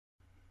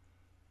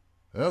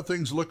Well,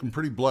 things are looking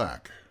pretty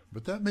black,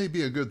 but that may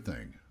be a good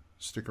thing.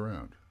 Stick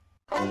around.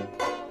 Hi,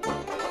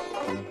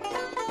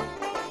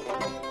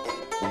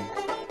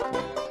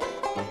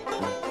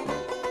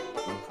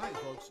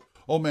 folks.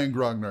 Old Man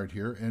Grognard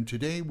here, and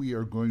today we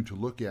are going to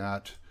look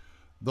at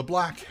The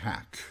Black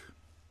Hack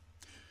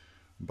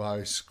by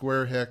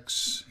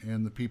Squarehex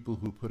and the people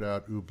who put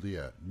out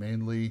Oubliette.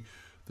 Mainly,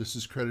 this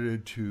is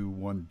credited to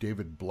one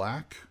David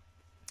Black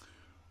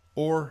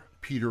or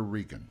Peter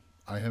Regan.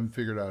 I haven't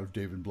figured out if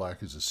David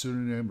Black is a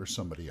pseudonym or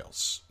somebody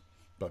else,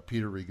 but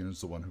Peter Regan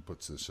is the one who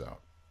puts this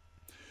out.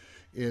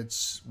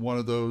 It's one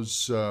of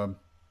those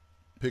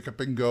pick up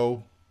and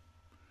go,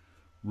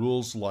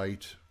 rules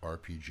light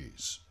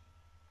RPGs.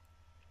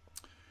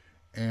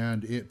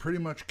 And it pretty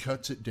much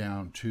cuts it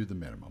down to the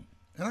minimum.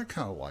 And I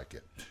kind of like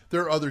it.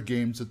 There are other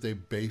games that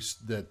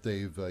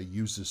they've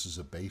used this as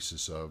a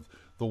basis of.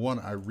 The one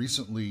I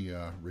recently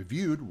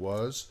reviewed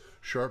was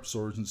Sharp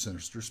Swords and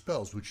Sinister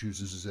Spells, which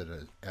uses it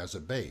as a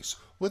base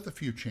with a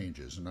few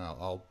changes, and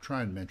I'll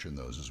try and mention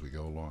those as we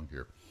go along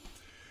here.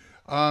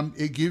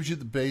 It gives you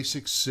the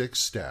basic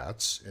 6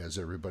 stats, as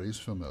everybody's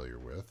familiar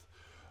with.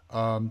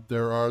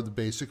 There are the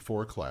basic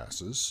 4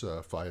 classes: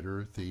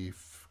 Fighter,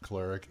 Thief,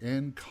 Cleric,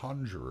 and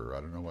Conjurer. I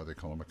don't know why they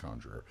call him a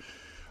Conjurer.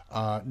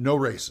 No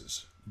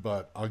races,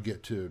 but I'll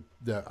get to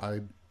that.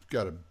 I've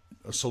got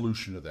a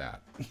solution to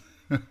that.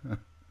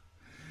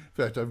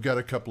 In fact, I've got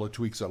a couple of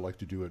tweaks I'd like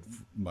to do it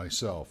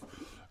myself.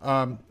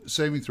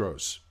 Saving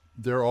throws.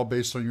 They're all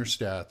based on your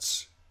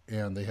stats,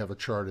 and they have a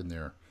chart in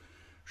there.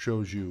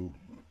 Shows you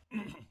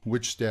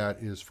which stat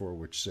is for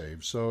which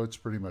save. So it's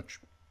pretty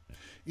much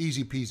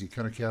easy peasy,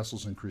 kind of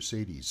Castles and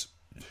Crusades.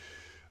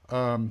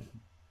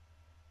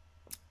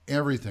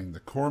 Everything. The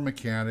core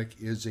mechanic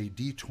is a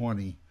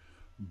D20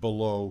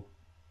 below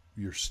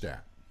your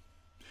stat.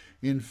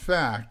 In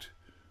fact,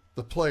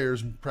 the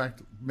players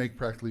make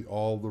practically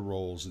all the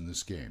rolls in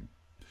this game.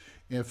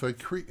 If an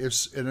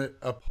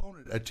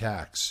opponent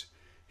attacks,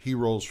 he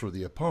rolls for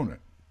the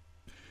opponent,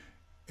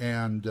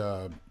 and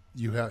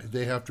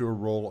they have to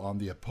roll on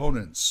the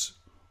opponent's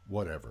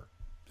whatever.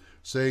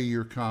 Say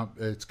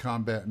it's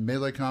combat,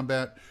 melee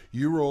combat,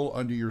 you roll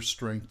under your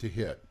strength to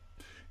hit.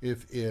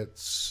 If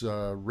it's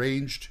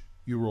ranged,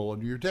 you roll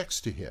under your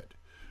dex to hit.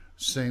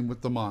 Same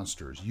with the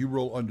monsters. You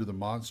roll under the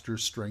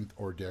monster's strength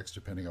or dex,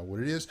 depending on what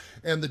it is,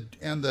 and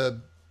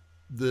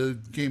the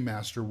game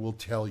master will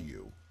tell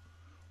you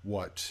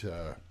what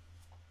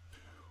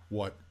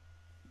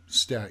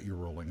stat you're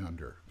rolling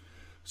under.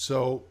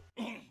 So,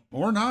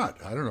 or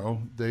not. I don't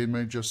know. They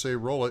may just say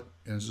roll it,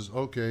 and it says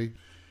okay,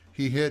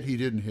 he hit, he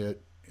didn't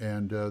hit,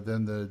 and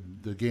then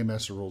the game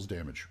master rolls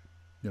damage.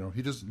 You know,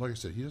 he doesn't. Like I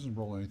said, he doesn't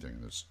roll anything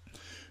in this.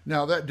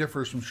 Now that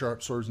differs from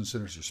Sharp Swords and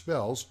Sinister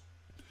Spells.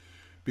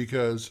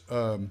 Because,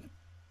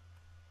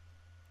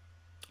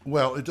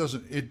 well, it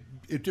doesn't.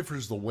 It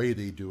differs the way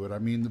they do it. I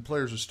mean, the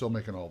players are still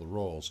making all the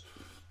rolls,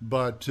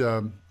 but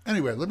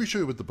anyway, let me show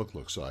you what the book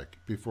looks like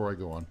before I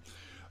go on.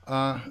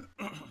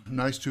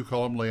 Nice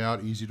 2-column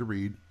layout, easy to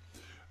read,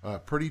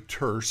 pretty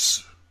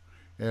terse,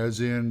 as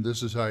in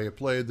this is how you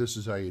play, this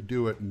is how you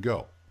do it, and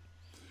go.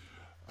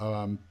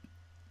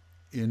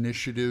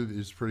 Initiative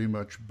is pretty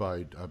much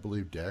by, I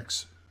believe,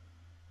 dex.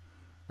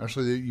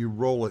 Actually, you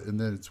roll it, and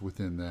then it's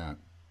within that.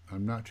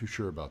 I'm not too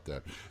sure about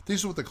that.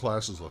 These are what the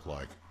classes look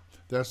like.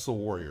 That's the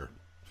warrior.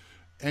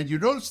 And you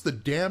notice the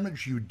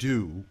damage you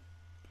do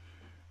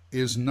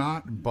is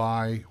not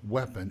by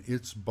weapon,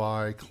 it's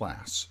by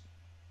class.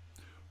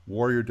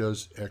 Warrior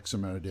does X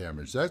amount of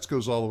damage. That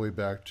goes all the way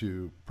back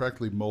to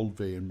practically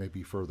Moldvay and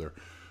maybe further.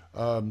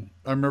 I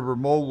remember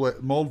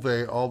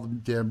Moldvay, all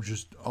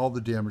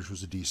the damage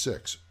was a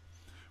D6.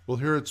 Well,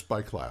 here it's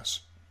by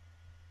class.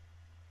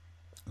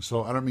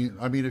 So I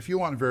mean, if you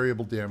want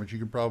variable damage, you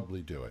can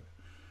probably do it.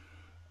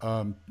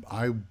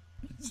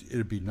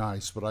 It'd be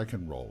nice, but I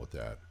can roll with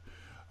that.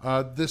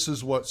 This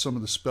is what some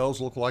of the spells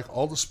look like.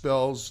 All the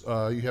spells,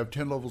 you have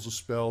 10 levels of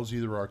spells,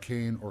 either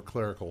arcane or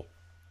clerical.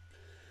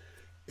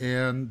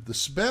 And the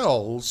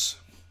spells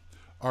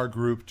are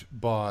grouped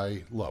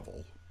by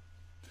level,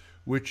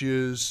 which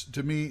is,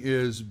 to me,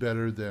 is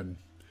better than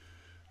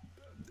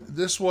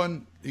this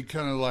one. It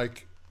kind of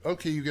like,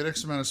 okay, you get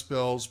X amount of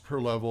spells per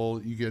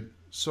level, you get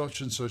such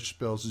and such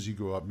spells as you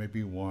go up,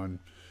 maybe 1.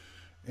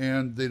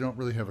 And they don't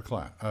really have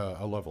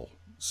a level.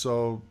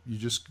 So you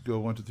just go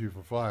 1, 2, 3,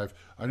 4, 5.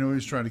 I know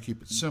he's trying to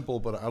keep it simple,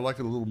 but I like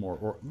it a little more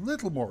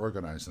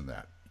organized than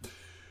that.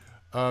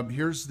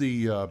 Here's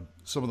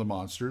some of the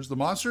monsters. The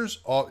monsters,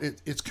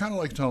 it's kind of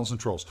like Tunnels and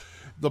Trolls.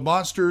 The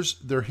monsters,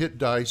 their hit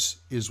dice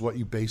is what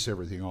you base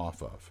everything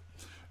off of.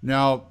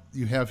 Now,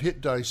 you have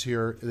hit dice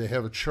here. They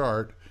have a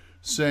chart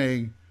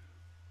saying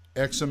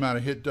X amount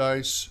of hit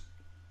dice,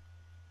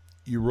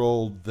 you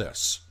roll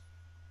this.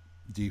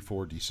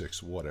 D4,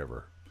 D6,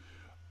 whatever.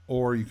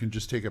 Or you can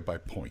just take it by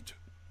point.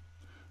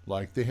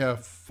 Like they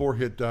have 4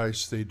 hit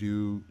dice, they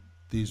do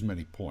these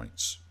many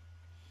points.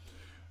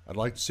 I'd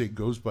like to say it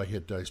goes by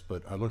hit dice,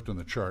 but I looked on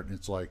the chart and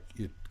it's like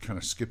it kind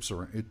of skips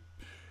around.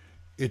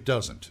 It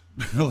doesn't.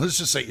 Let's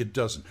just say it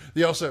doesn't.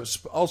 They also have,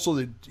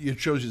 it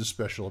shows you the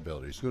special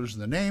abilities. Goes in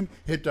the name,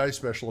 hit die,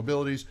 special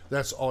abilities.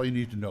 That's all you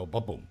need to know.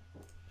 Boom.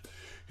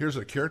 Here's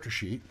a character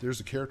sheet. There's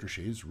a character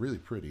sheet. It's really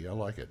pretty. I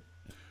like it.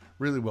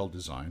 Really well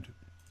designed.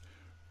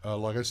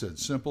 Like I said,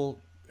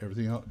 simple.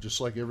 Everything else, just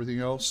like everything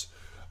else.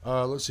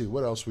 Let's see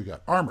what else we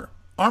got. Armor.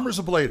 Armor's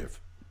ablative.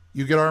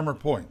 You get armor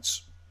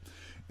points,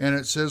 and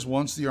it says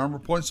once the armor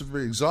points have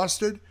been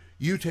exhausted,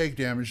 you take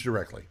damage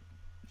directly.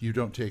 You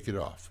don't take it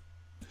off.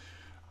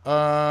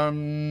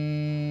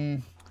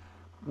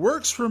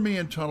 Works for me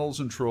in Tunnels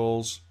and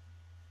Trolls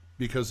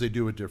because they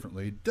do it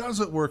differently.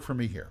 Doesn't work for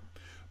me here.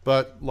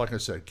 But like I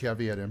said,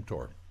 caveat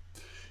emptor.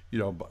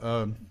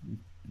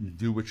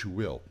 Do what you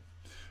will.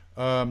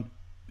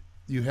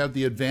 You have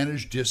the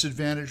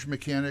advantage-disadvantage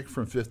mechanic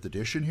from 5th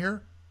edition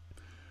here.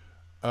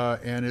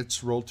 And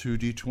it's roll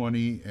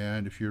 2d20,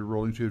 and if you're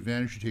rolling to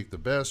advantage, you take the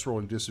best.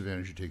 Rolling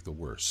disadvantage, you take the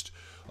worst.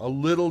 A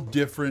little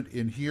different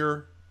in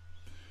here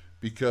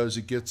because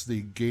it gets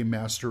the game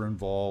master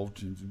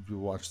involved. You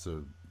watch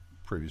the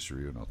previous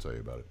review, and I'll tell you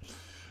about it.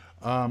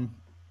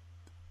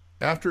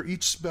 After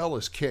each spell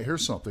is cast,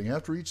 here's something.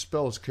 After each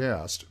spell is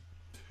cast,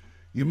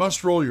 you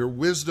must roll your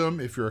wisdom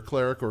if you're a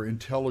cleric or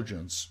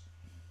intelligence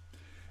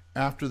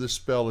after the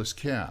spell is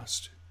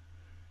cast.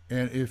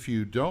 And if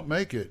you don't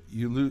make it,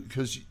 you lose,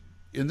 because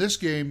in this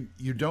game,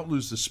 you don't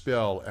lose the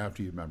spell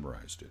after you've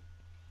memorized it.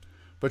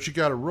 But you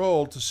got to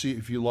roll to see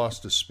if you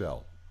lost a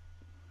spell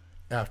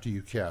after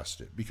you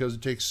cast it, because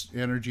it takes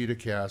energy to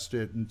cast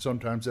it, and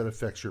sometimes that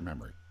affects your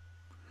memory.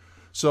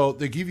 So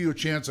they give you a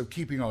chance of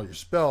keeping all your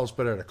spells,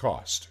 but at a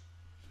cost.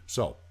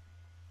 So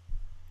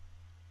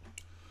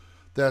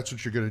that's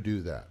what you're going to do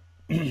that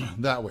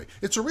way.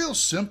 It's a real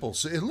simple,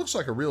 it looks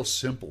like a real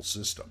simple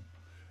system.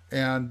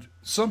 And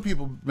some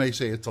people may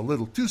say it's a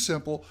little too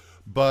simple,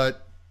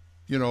 but,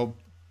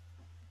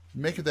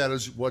 make it that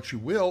as what you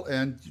will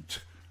and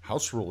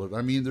house rule it.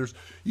 I mean,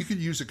 you can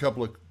use a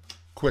couple of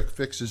quick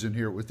fixes in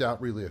here without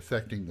really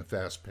affecting the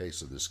fast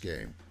pace of this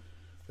game.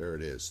 There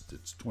it is.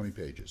 It's 20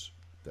 pages.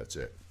 That's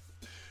it.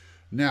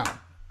 Now,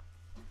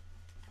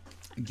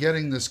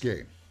 getting this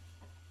game.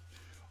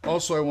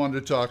 Also, I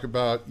wanted to talk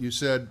about, you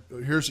said,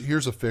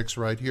 here's a fix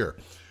right here.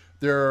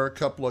 There are a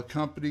couple of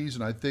companies,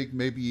 and I think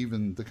maybe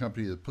even the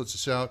company that puts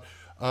this out,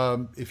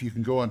 if you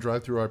can go on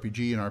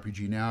DriveThruRPG and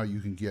RPG Now, you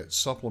can get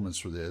supplements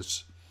for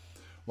this.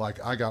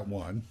 Like I got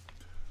one,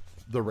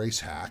 the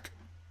Race Hack.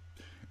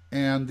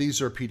 And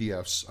these are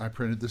PDFs. I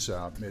printed this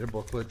out, made a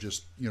booklet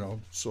just,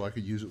 so I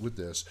could use it with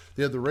this.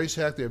 They have the Race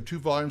Hack. They have 2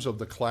 volumes of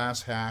the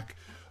Class Hack.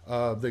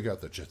 They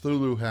got the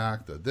Cthulhu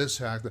Hack, this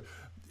hack.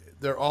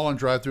 They're all on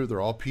DriveThru. They're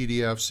all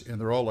PDFs,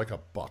 and they're all like $1.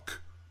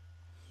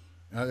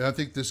 I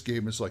think this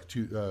game is like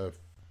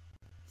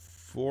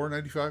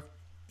 $4.95.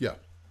 Yeah,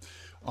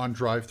 on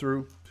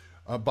DriveThru.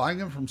 Buying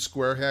them from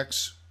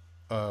Squarehex,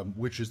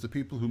 which is the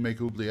people who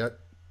make Oubliette,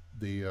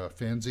 the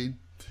fanzine.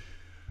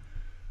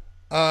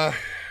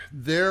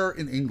 They're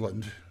in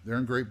England. They're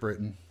in Great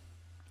Britain,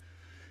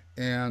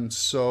 and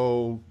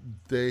so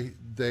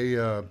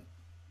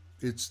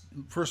it's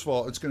first of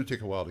all, it's going to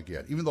take a while to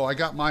get. Even though I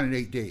got mine in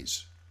 8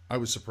 days, I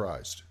was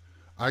surprised.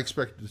 I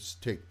expected it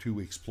to take 2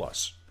 weeks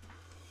plus.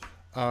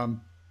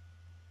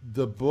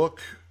 The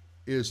book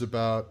is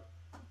about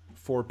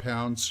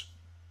 £4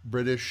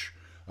 British,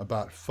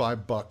 about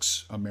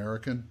 $5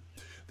 American.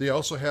 They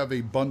also have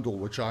a bundle,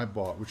 which I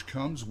bought, which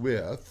comes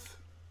with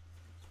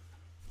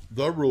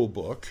the rule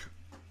book,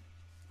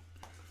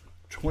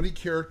 20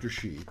 character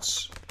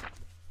sheets,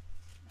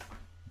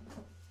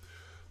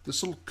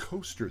 this little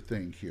coaster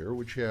thing here,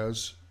 which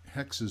has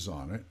hexes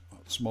on it,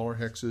 smaller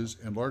hexes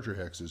and larger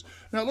hexes.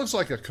 Now, it looks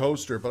like a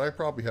coaster, but I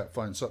probably have to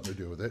find something to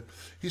do with it.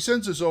 He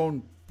sends his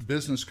own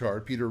business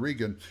card, Peter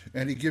Regan,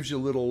 and he gives you a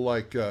little,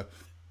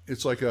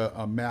 it's like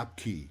a map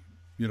key,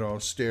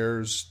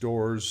 stairs,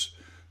 doors,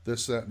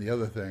 this, that, and the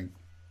other thing,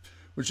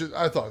 which is,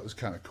 I thought was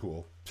kind of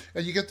cool.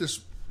 And you get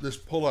this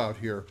pullout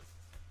here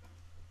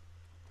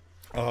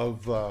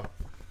of a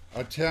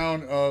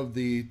town of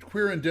the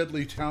queer and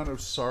deadly town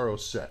of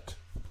Somerset.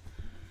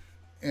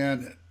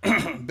 And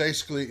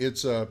basically,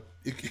 this would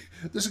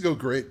go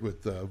great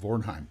with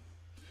Vornheim,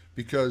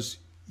 because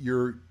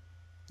you're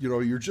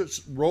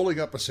just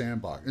rolling up a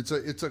sandbox.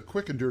 It's a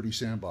quick and dirty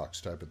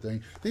sandbox type of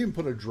thing. They even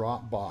put a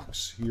drop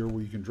box here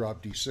where you can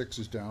drop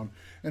D6s down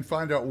and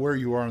find out where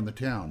you are in the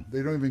town.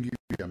 They don't even give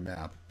you a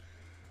map.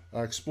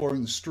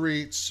 Exploring the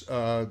streets,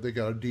 they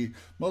got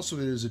most of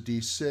it is a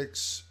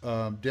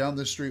D6. Down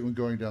the street, when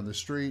going down the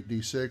street,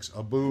 D6.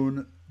 A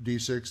boon,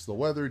 D6. The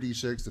weather,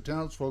 D6. The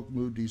townsfolk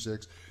mood,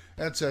 D6.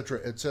 Etc.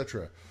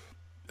 Etc.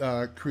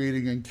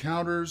 Creating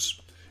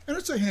encounters, and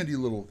it's a handy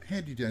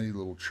dandy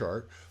little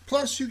chart.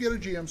 Plus, you get a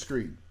GM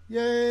screen.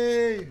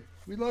 Yay!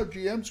 We love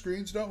GM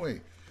screens, don't we?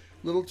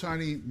 Little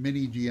tiny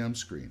mini GM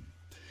screen,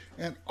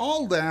 and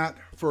all that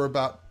for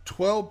about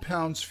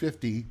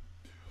 £12.50,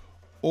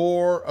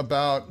 or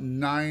about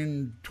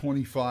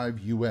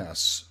 $9.25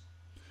 US.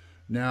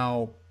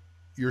 Now,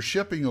 your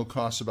shipping will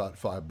cost about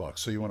 $5,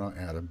 so you want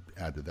to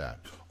add to that.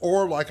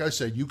 Or, like I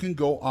said, you can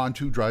go on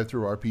to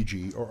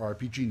DriveThruRPG or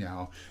RPG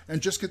Now and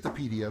just get the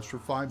PDFs for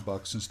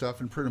 $5 and stuff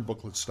and print them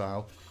booklet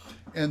style,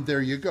 and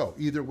there you go.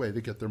 Either way,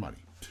 they get their money.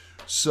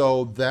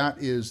 So that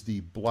is the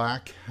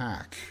Black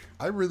Hack.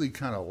 I really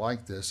kind of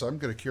like this. I'm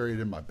going to carry it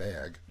in my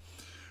bag,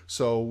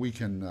 so we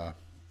can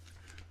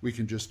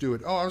just do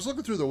it. Oh, I was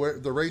looking through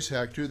the race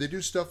hack too. They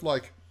do stuff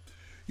like,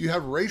 you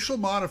have racial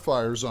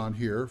modifiers on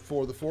here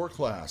for the 4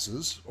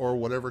 classes, or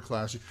whatever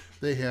class.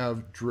 They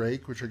have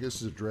Drake, which I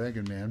guess is a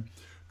dragon man,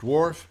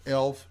 dwarf,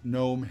 elf,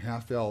 gnome,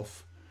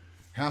 half-elf,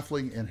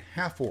 halfling, and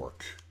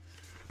half-orc.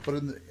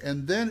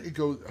 And then it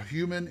goes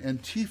human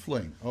and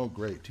tiefling. Oh,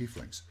 great,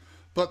 tieflings.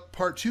 But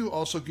part 2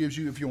 also gives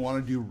you, if you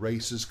want to do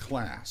races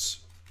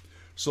class.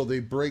 So they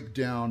break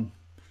down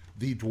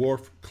the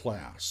dwarf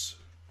class,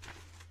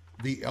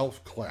 the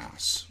elf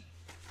class,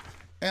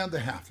 and the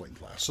halfling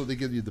class. So they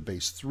give you the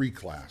base 3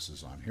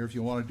 classes on here if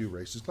you want to do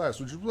races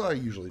class, which is what I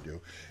usually do.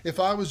 If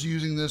I was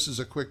using this as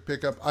a quick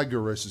pickup, I'd go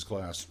races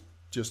class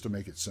just to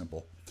make it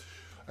simple.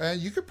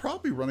 And you could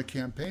probably run a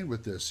campaign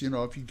with this. You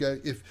know, if you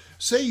get,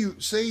 say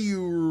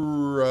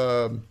you're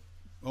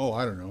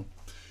I don't know,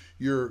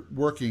 you're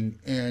working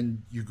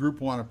and your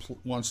group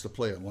wants to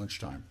play at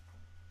lunchtime,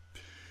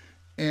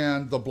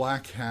 and the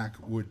Black Hack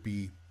would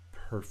be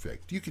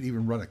perfect. You could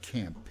even run a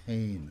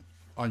campaign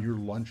on your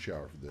lunch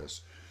hour for this.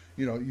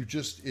 You know,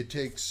 it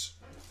takes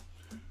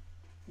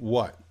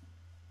what?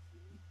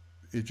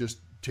 It just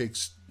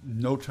takes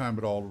no time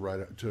at all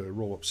to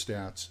roll up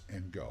stats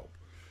and go.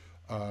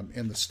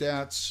 And the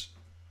stats,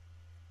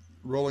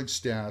 rolling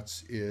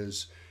stats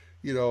is,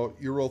 you know,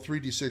 you roll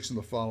 3d6 in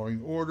the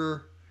following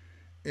order.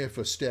 If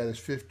a stat is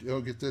 50, oh,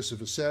 get this, if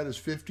a stat is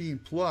 15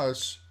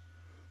 plus,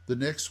 the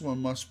next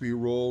one must be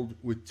rolled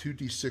with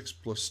 2d6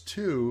 plus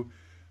 2,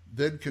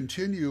 then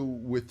continue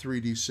with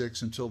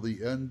 3d6 until the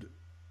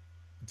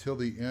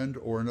end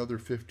or another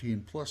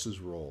 15 plus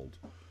is rolled.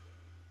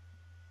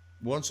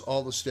 Once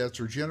all the stats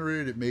are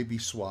generated, it may be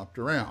swapped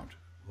around.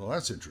 Well,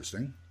 that's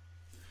interesting.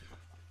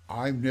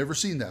 I've never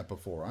seen that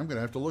before. I'm going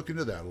to have to look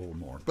into that a little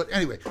more. But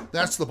anyway,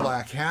 that's the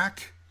Black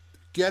Hack.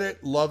 Get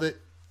it, love it.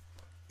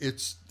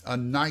 It's a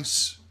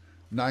nice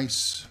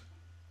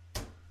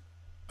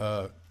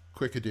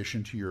quick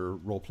addition to your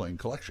role-playing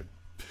collection.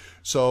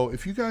 So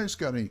if you guys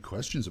got any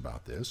questions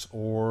about this,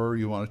 or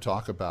you want to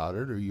talk about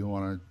it, or you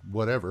want to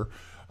whatever,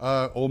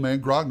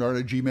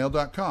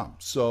 oldmangrognard@gmail.com.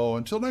 So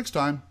until next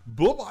time,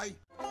 bye-bye.